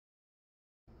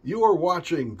You are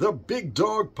watching the Big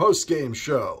Dog Postgame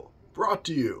Show, brought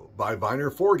to you by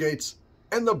Viener Gates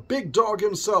and the big dog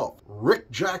himself,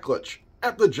 Rick Jacklich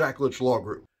at the Jacklich Law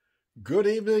Group. Good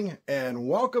evening and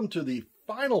welcome to the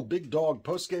final Big Dog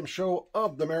Postgame Show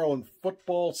of the Maryland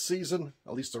football season,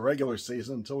 at least the regular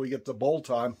season until we get to bowl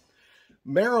time.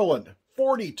 Maryland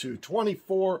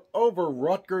 42-24 over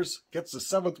Rutgers, gets the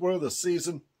 7th win of the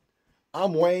season.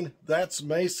 I'm Wayne, that's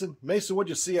Mason. Mason, what'd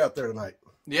you see out there tonight?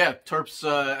 Yeah, Terps,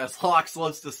 as Locks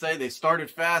loves to say, they started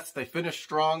fast, they finished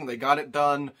strong, they got it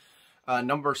done.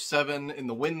 Number 7 in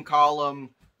the win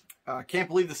column. Can't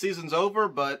believe the season's over,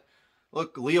 but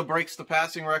look, Leah breaks the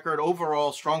passing record.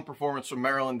 Overall, strong performance from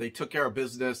Maryland. They took care of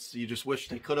business. You just wish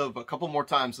they could have a couple more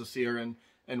times this year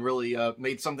and really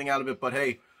made something out of it. But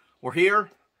hey, we're here,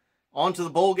 on to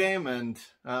the bowl game, and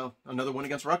another win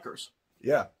against Rutgers.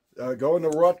 Yeah, going to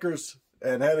Rutgers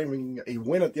and having a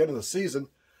win at the end of the season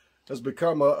has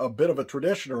become a bit of a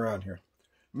tradition around here.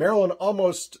 Maryland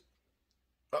almost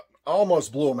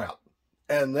blew them out.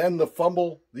 And then the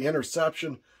fumble, the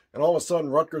interception, and all of a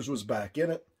sudden Rutgers was back in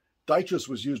it. Deitches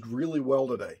was used really well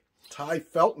today. Ty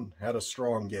Felton had a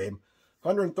strong game.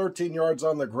 113 yards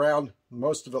on the ground,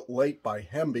 most of it late by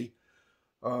Hemby.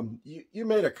 You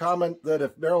made a comment that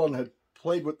if Maryland had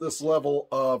played with this level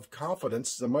of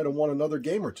confidence, they might have won another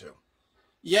game or two.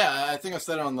 Yeah, I think I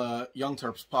said it on the Young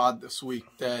Terps pod this week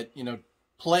that, you know,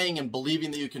 playing and believing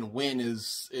that you can win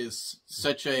is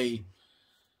such an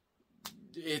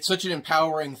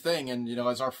empowering thing. And, you know,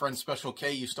 as our friend Special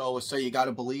K used to always say, you got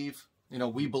to believe. You know,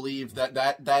 we believe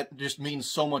that just means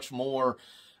so much more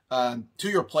to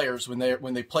your players when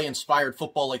they play inspired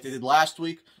football like they did last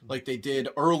week, like they did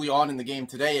early on in the game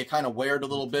today. It kind of weared a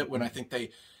little bit when I think they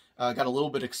got a little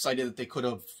bit excited that they could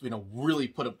have, you know, really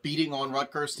put a beating on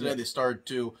Rutgers today. Yeah. They started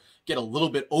to get a little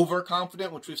bit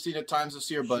overconfident, which we've seen at times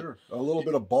this year. But sure. A little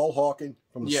bit of ball hawking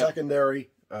from the secondary,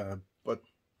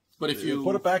 but if you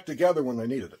put it back together when they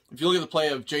needed it. If you look at the play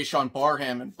of Jayshon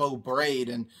Barham and Bo Braid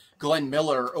and Glenn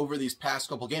Miller over these past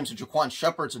couple games, and Jaquan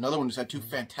Shepard's another one who's had 2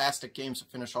 fantastic games to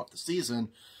finish off the season.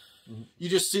 You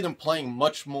just see them playing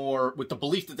much more with the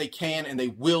belief that they can and they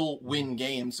will win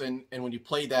games. And when you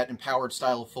play that empowered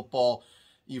style of football,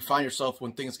 you find yourself,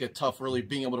 when things get tough, really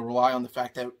being able to rely on the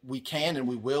fact that we can and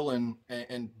we will, and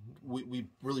we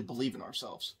really believe in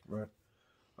ourselves. Right.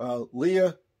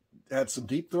 Leah had some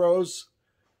deep throws,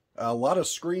 a lot of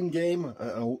screen game,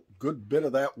 a good bit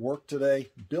of that work today.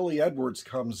 Billy Edwards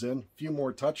comes in, a few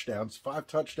more touchdowns, 5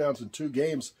 touchdowns in 2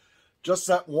 games. Just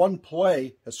that one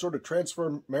play has sort of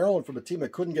transformed Maryland from a team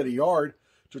that couldn't get a yard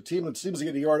to a team that seems to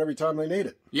get a yard every time they need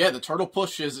it. Yeah, the turtle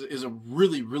push is a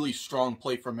really, really strong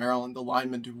play for Maryland. The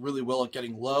linemen do really well at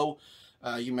getting low.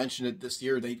 You mentioned it this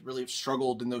year. They really have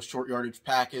struggled in those short yardage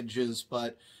packages,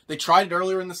 but they tried it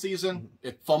earlier in the season.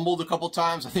 It fumbled a couple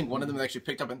times. I think one of them actually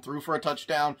picked up and threw for a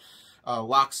touchdown.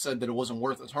 Locke said that it wasn't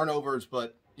worth the turnovers,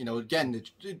 but, you know, again,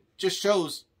 it just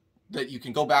shows that you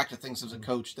can go back to things as a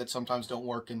coach that sometimes don't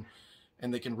work, and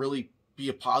they can really be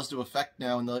a positive effect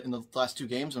now in the last 2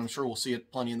 games, and I'm sure we'll see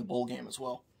it plenty in the bowl game as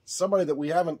well. Somebody that we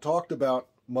haven't talked about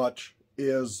much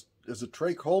is it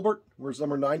Trey Colbert, where's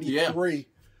number 93,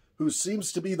 who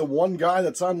seems to be the one guy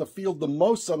that's on the field the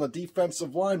most on the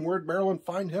defensive line. Where'd Maryland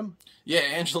find him? Yeah,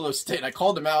 Angelo State. I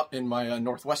called him out in my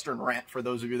Northwestern rant for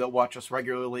those of you that watch us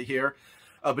regularly here.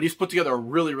 But he's put together a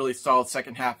really, really solid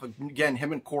second half. Again,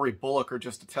 him and Corey Bullock are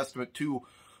just a testament to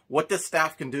what this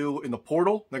staff can do in the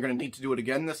portal. They're going to need to do it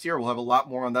again this year. We'll have a lot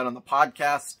more on that on the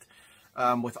podcast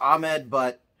with Ahmed.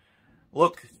 But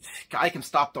look, guy can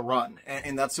stop the run,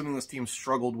 and that's something this team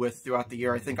struggled with throughout the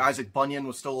year. I think Isaac Bunyan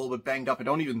was still a little bit banged up. I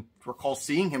don't even recall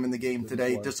seeing him in the game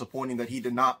today. Disappointing that he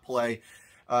did not play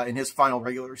in his final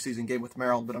regular season game with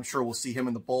Maryland, but I'm sure we'll see him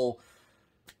in the bowl.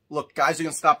 Look, guys who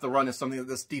can stop the run is something that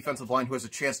this defensive line, who has a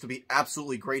chance to be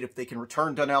absolutely great if they can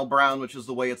return Donnell Brown, which is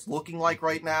the way it's looking like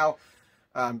right now,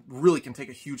 really can take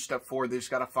a huge step forward. They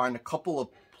just got to find a couple of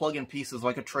plug-in pieces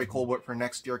like a Trey Colbert for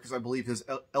next year, because I believe his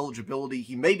eligibility,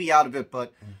 he may be out of it,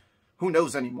 but who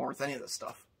knows anymore with any of this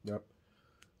stuff. Yep.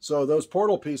 So those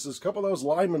portal pieces, a couple of those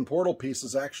lineman portal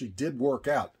pieces actually did work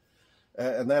out,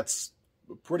 and that's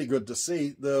pretty good to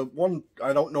see. The one,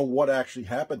 I don't know what actually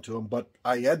happened to him, but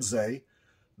Ayedze,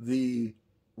 the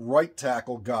right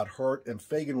tackle, got hurt, and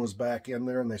Fagan was back in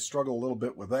there, and they struggled a little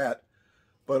bit with that.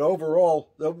 But overall,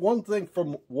 the one thing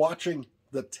from watching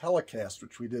the telecast,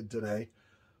 which we did today,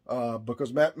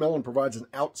 because Matt Millen provides an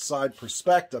outside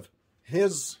perspective,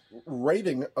 his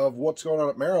rating of what's going on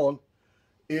at Maryland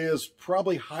is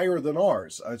probably higher than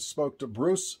ours. I spoke to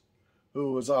Bruce,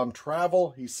 who was on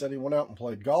travel. He said he went out and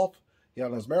played golf. He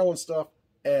had his Maryland stuff,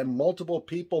 and multiple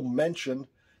people mentioned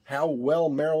how well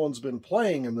Maryland's been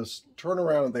playing in this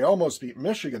turnaround, and they almost beat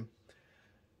Michigan.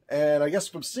 And I guess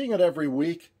from seeing it every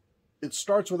week, it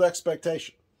starts with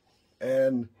expectation.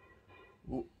 And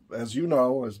as you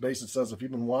know, as Mason says, if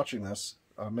you've been watching this,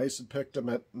 Mason picked them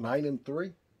at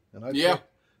 9-3, and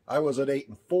I was at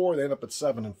 8-4. They ended up at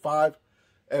 7-5.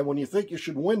 And when you think you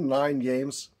should win 9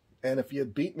 games, and if you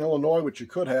had beaten Illinois, which you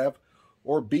could have,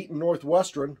 or beaten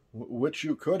Northwestern, which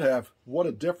you could have, what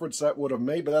a difference that would have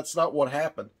made. But that's not what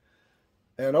happened.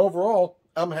 And overall,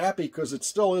 I'm happy because it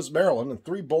still is Maryland, and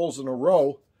 3 bowls in a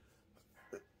row.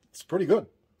 It's pretty good.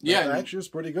 Yeah, actually, it's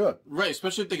pretty good. Right,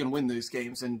 especially if they can win these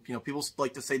games. And people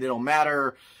like to say they don't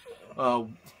matter, all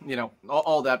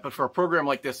that. But for a program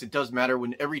like this, it does matter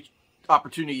when every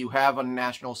opportunity you have on a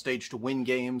national stage to win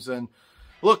games. And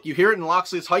look, you hear it in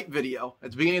Loxley's hype video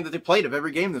at the beginning that they played of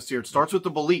every game this year. It starts with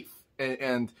the belief,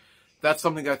 and that's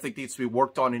something that I think needs to be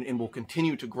worked on and will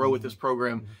continue to grow with this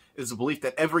program. Is the belief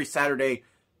that every Saturday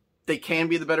they can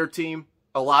be the better team.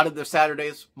 A lot of the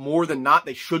Saturdays, more than not,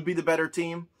 they should be the better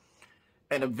team.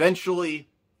 And eventually,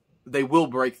 they will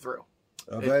break through.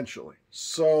 Eventually.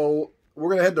 So we're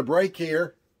going to head to break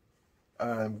here.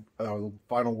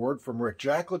 Final word from Rick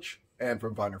Jacklich and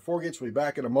from Viener Foregates. We'll be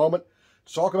back in a moment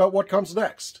to talk about what comes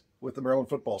next with the Maryland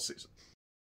football season.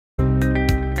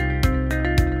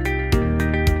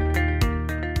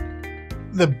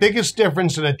 The biggest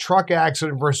difference in a truck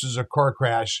accident versus a car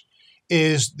crash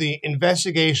is the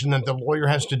investigation that the lawyer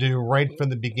has to do right from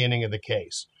the beginning of the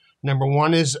case. Number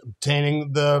one is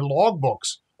obtaining the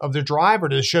logbooks of the driver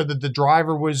to show that the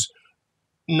driver was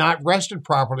not rested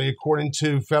properly according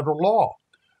to federal law.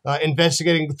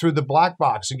 Investigating through the black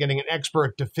box and getting an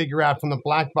expert to figure out from the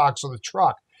black box of the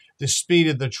truck the speed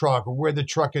of the truck or where the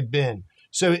truck had been.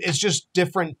 So it's just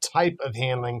different type of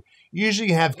handling. Usually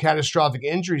you have catastrophic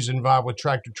injuries involved with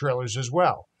tractor trailers as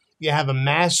well. You have a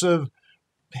massive,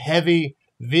 heavy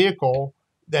vehicle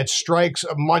that strikes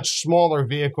a much smaller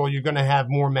vehicle, you're going to have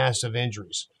more massive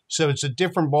injuries. So it's a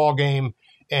different ball game.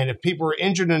 And if people are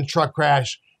injured in a truck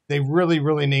crash, they really,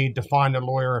 really need to find a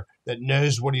lawyer that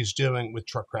knows what he's doing with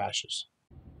truck crashes.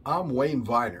 I'm Wayne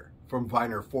Viener from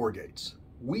Viener Foregates.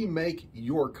 We make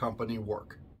your company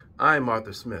work. I'm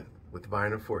Arthur Smith with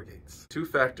Viener Foregates.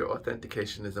 Two-factor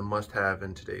authentication is a must-have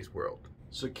in today's world.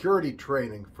 Security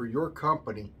training for your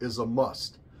company is a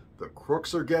must. The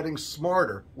crooks are getting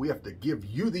smarter. We have to give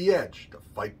you the edge to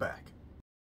fight back.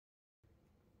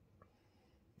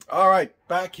 All right,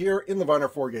 back here in the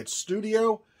Viener Foregates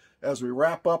studio as we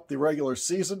wrap up the regular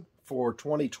season for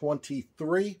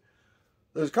 2023.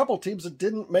 There's a couple teams that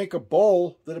didn't make a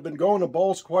bowl that have been going to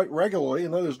bowls quite regularly,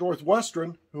 and then there's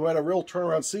Northwestern, who had a real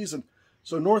turnaround season.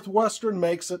 So Northwestern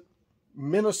makes it.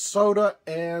 Minnesota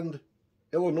and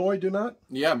Illinois do not?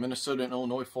 Yeah, Minnesota and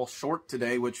Illinois fall short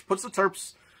today, which puts the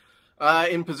Terps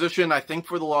in position, I think,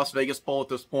 for the Las Vegas Bowl at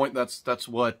this point. That's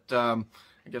what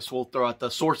I guess we'll throw out. The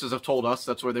sources have told us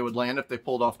that's where they would land if they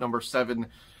pulled off number 7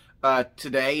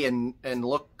 today. And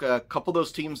look, a couple of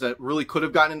those teams that really could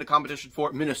have gotten into competition for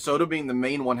it, Minnesota being the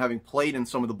main one, having played in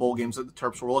some of the bowl games that the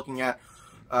Terps were looking at.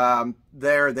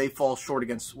 They fall short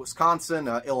against Wisconsin.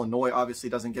 Illinois obviously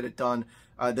doesn't get it done.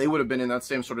 They would have been in that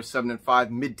same sort of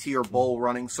 7-5 mid-tier bowl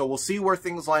running. So we'll see where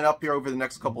things line up here over the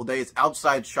next couple of days.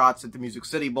 Outside shots at the Music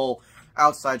City Bowl,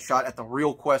 outside shot at the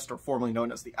Real Quest, or formerly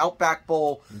known as the Outback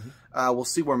Bowl. We'll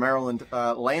see where Maryland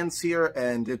lands here,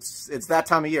 and it's that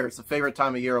time of year. It's the favorite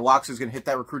time of year. Loxley's going to hit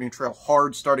that recruiting trail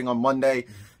hard starting on Monday.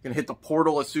 Going to hit the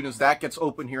portal as soon as that gets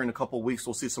open here in a couple of weeks.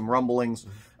 We'll see some rumblings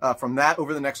from that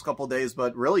over the next couple of days.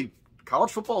 But really,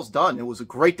 college football is done. It was a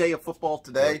great day of football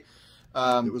today.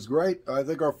 It was great. I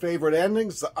think our favorite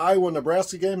endings, the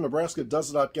Iowa-Nebraska game. Nebraska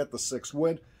does not get the 6th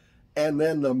win. And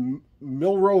then the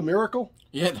Milroe Miracle.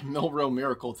 Yeah, the Milroe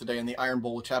Miracle today in the Iron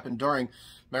Bowl, which happened during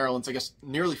Maryland's, I guess,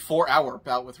 nearly 4-hour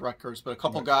bout with Rutgers. But a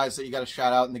couple guys that you got to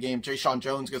shout out in the game. Jay-Sean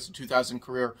Jones gets a 2,000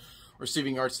 career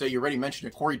receiving yards today. You already mentioned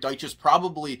it. Corey Dyches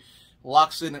probably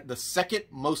locks in the 2nd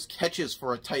most catches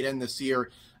for a tight end this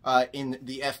year in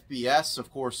the FBS.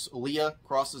 Of course, Leah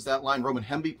crosses that line. Roman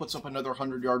Hemby puts up another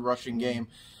 100-yard rushing game.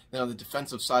 Then on the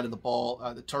defensive side of the ball,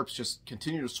 the Terps just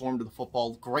continue to swarm to the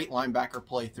football. Great linebacker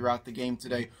play throughout the game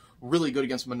today. Really good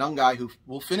against Monungai, who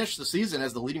will finish the season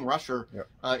as the leading rusher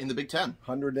in the Big Ten.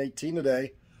 118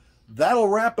 today. That'll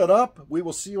wrap it up. We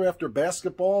will see you after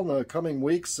basketball in the coming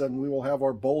weeks, and we will have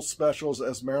our bowl specials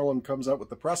as Maryland comes out with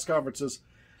the press conferences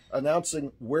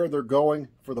announcing where they're going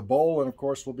for the bowl, and of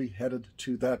course we'll be headed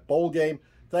to that bowl game.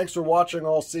 Thanks for watching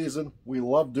all season. We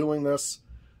love doing this.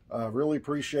 Really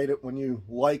appreciate it when you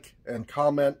like and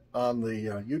comment on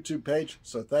the YouTube page.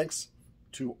 So thanks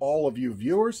to all of you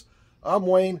viewers. I'm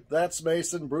Wayne. That's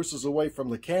Mason. Bruce is away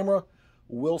from the camera.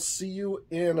 We'll see you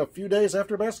in a few days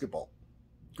after basketball.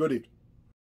 Good evening.